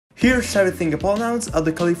Here's everything Apple announced at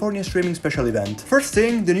the California streaming special event. First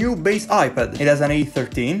thing, the new base iPad. It has an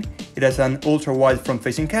A13, it has an ultra-wide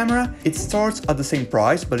front-facing camera, it starts at the same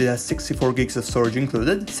price but it has 64 gigs of storage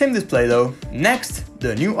included. Same display though. Next,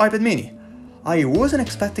 the new iPad mini. I wasn't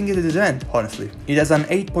expecting it at this event, honestly. It has an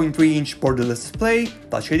 8.3-inch borderless display,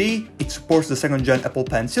 Touch ID, it supports the 2nd-gen Apple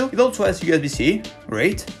Pencil, it also has USB-C,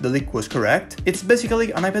 great, the leak was correct. It's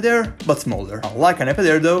basically an iPad Air, but smaller. Unlike an iPad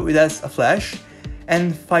Air though, it has a flash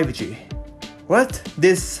and 5G. What?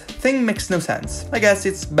 This thing makes no sense. I guess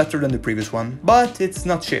it's better than the previous one, but it's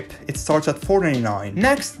not cheap. It starts at $499.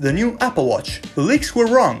 Next, the new Apple Watch. The leaks were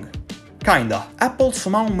wrong. Kinda. Apple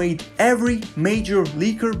somehow made every major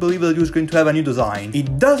leaker believe that it was going to have a new design.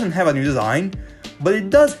 It doesn't have a new design, but it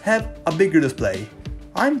does have a bigger display.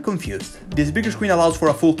 I'm confused. This bigger screen allows for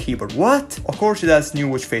a full keyboard. What? Of course it has new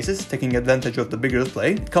watch faces, taking advantage of the bigger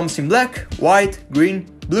display. It comes in black, white, green,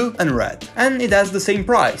 blue and red. And it has the same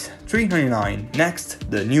price, $399.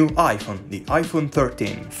 Next, the new iPhone, the iPhone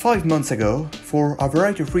 13. 5 months ago, for a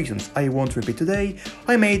variety of reasons I won't repeat today,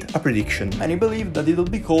 I made a prediction. And I believed that it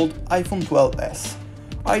would be called iPhone 12s.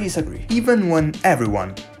 I disagree. Even when every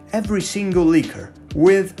single leaker,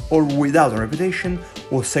 with or without a reputation,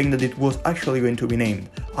 was saying that it was actually going to be named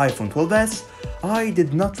iPhone 12s, I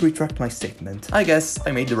did not retract my statement. I guess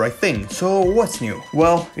I made the right thing. So what's new?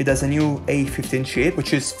 Well, it has a new A15 chip,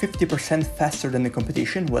 which is 50% faster than the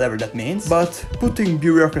competition, whatever that means. But putting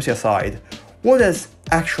bureaucracy aside, what has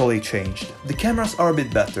actually changed? The cameras are a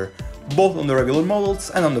bit better, both on the regular models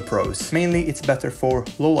and on the Pros. Mainly it's better for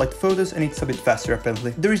low light photos and it's a bit faster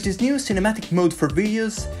apparently. There is this new cinematic mode for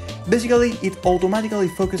videos. Basically, it automatically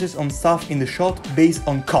focuses on stuff in the shot based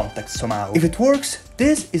on context somehow. If it works,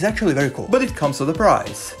 this is actually very cool. But it comes at a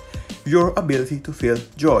price. Your ability to feel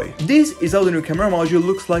joy. This is how the new camera module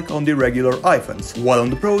looks like on the regular iPhones. While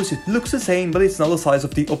on the Pros it looks the same, but it's not the size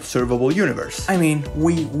of the observable universe. I mean,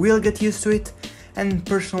 we will get used to it, and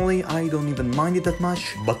personally I don't even mind it that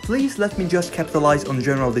much, but please let me just capitalize on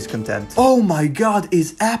general discontent. Oh my god,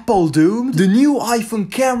 is Apple doomed? The new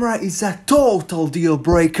iPhone camera is a total deal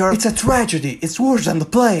breaker. It's a tragedy, it's worse than the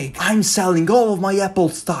plague. I'm selling all of my Apple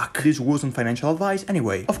stock. This wasn't financial advice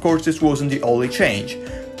anyway. Of course, this wasn't the only change.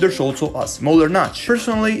 There's also a smaller notch.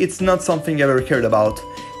 Personally, it's not something I've ever cared about.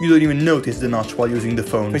 You don't even notice the notch while using the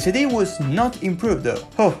phone. Face ID was not improved though.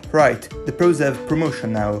 Oh, right, the Pros have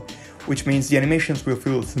promotion now, which means the animations will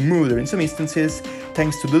feel smoother in some instances,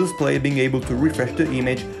 thanks to the display being able to refresh the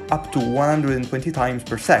image up to 120 times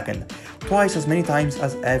per second, twice as many times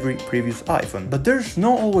as every previous iPhone. But there's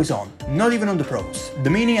no always on, not even on the Pros. The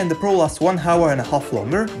Mini and the Pro last 1.5 hours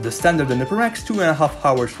longer, the Standard and the Pro Max 2.5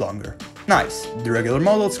 hours longer. Nice. The regular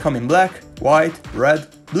models come in black, white, red,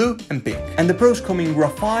 blue and pink. And the Pros come in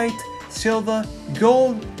graphite, silver,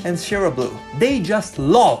 gold and Sierra blue. They just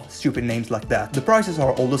love stupid names like that. The prices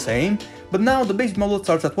are all the same, but now the base model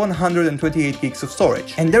starts at 128 gigs of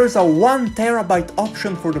storage. And there is a 1TB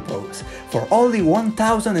option for the Pros, for only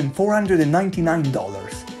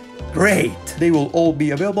 $1,499. Great! They will all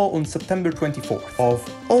be available on September 24th. Of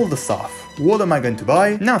all the stuff, what am I going to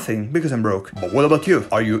buy? Nothing, because I'm broke. But what about you?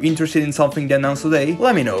 Are you interested in something they announced today?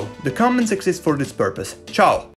 Let me know. The comments exist for this purpose. Ciao!